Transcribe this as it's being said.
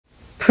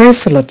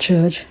Praise the Lord,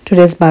 Church.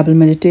 Today's Bible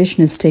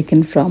meditation is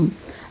taken from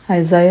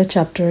Isaiah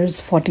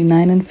chapters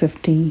 49 and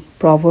 50,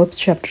 Proverbs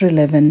chapter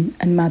 11,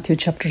 and Matthew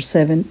chapter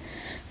 7.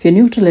 If you're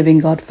new to Living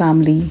God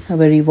family, a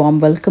very warm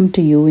welcome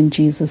to you in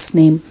Jesus'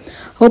 name.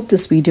 Hope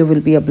this video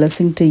will be a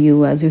blessing to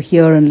you as you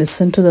hear and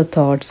listen to the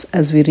thoughts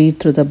as we read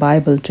through the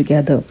Bible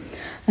together.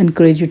 I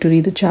encourage you to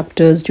read the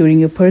chapters during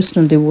your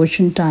personal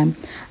devotion time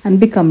and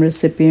become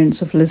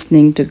recipients of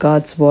listening to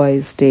God's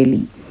voice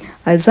daily.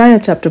 Isaiah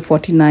chapter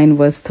 49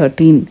 verse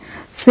 13.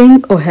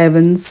 Sing, O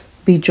heavens,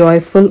 be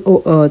joyful,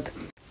 O earth,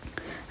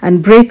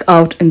 and break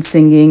out in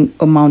singing,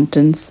 O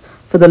mountains,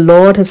 for the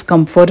Lord has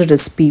comforted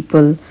his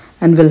people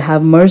and will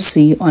have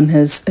mercy on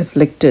his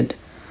afflicted.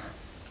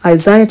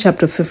 Isaiah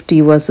chapter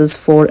 50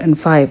 verses 4 and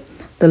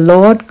 5. The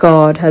Lord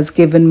God has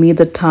given me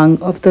the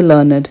tongue of the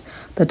learned,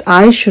 that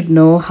I should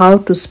know how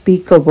to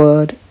speak a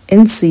word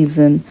in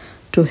season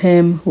to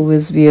him who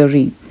is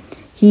weary.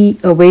 He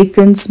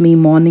awakens me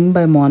morning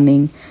by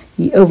morning.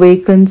 He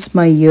awakens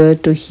my ear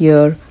to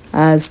hear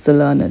as the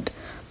learned.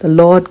 The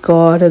Lord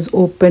God has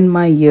opened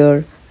my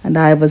ear, and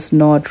I was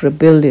not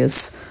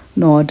rebellious,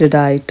 nor did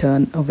I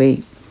turn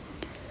away.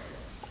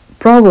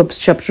 Proverbs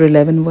chapter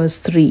 11 verse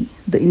 3.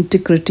 The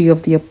integrity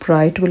of the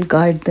upright will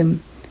guide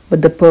them,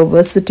 but the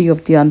perversity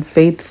of the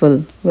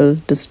unfaithful will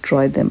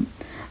destroy them.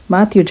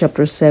 Matthew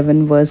chapter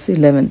 7 verse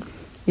 11.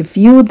 If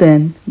you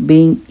then,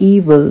 being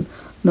evil,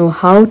 know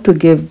how to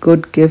give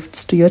good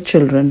gifts to your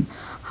children,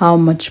 how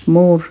much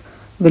more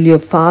will your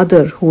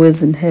Father who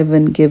is in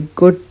heaven give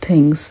good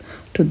things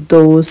to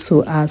those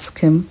who ask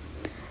him?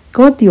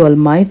 God the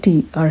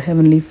Almighty, our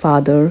Heavenly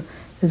Father,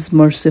 is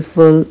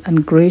merciful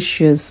and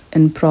gracious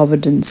in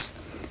providence.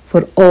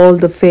 For all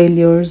the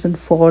failures and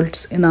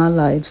faults in our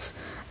lives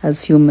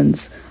as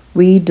humans,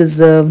 we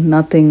deserve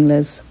nothing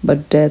less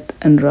but death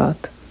and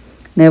wrath.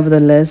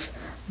 Nevertheless,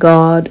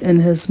 God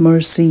in his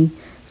mercy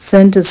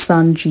sent his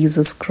Son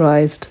Jesus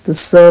Christ, the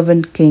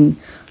servant King,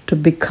 to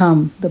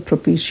become the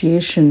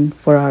propitiation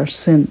for our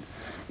sin.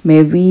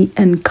 May we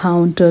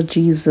encounter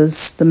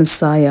Jesus the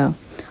Messiah,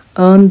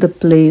 earn the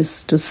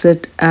place to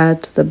sit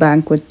at the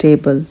banquet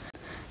table,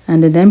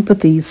 and in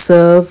empathy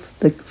serve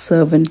the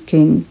servant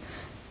King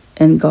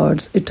in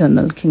God's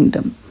eternal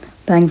kingdom.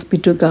 Thanks be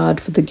to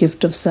God for the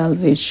gift of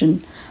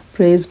salvation.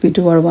 Praise be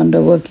to our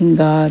wonder-working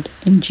God.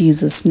 In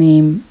Jesus'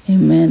 name,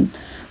 amen.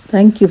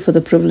 Thank you for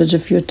the privilege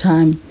of your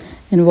time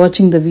in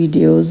watching the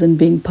videos and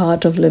being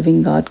part of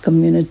Living God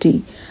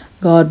community.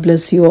 God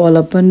bless you all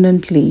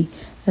abundantly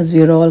as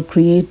we are all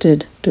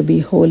created to be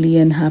holy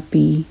and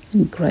happy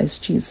in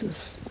Christ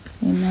Jesus.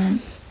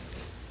 Amen.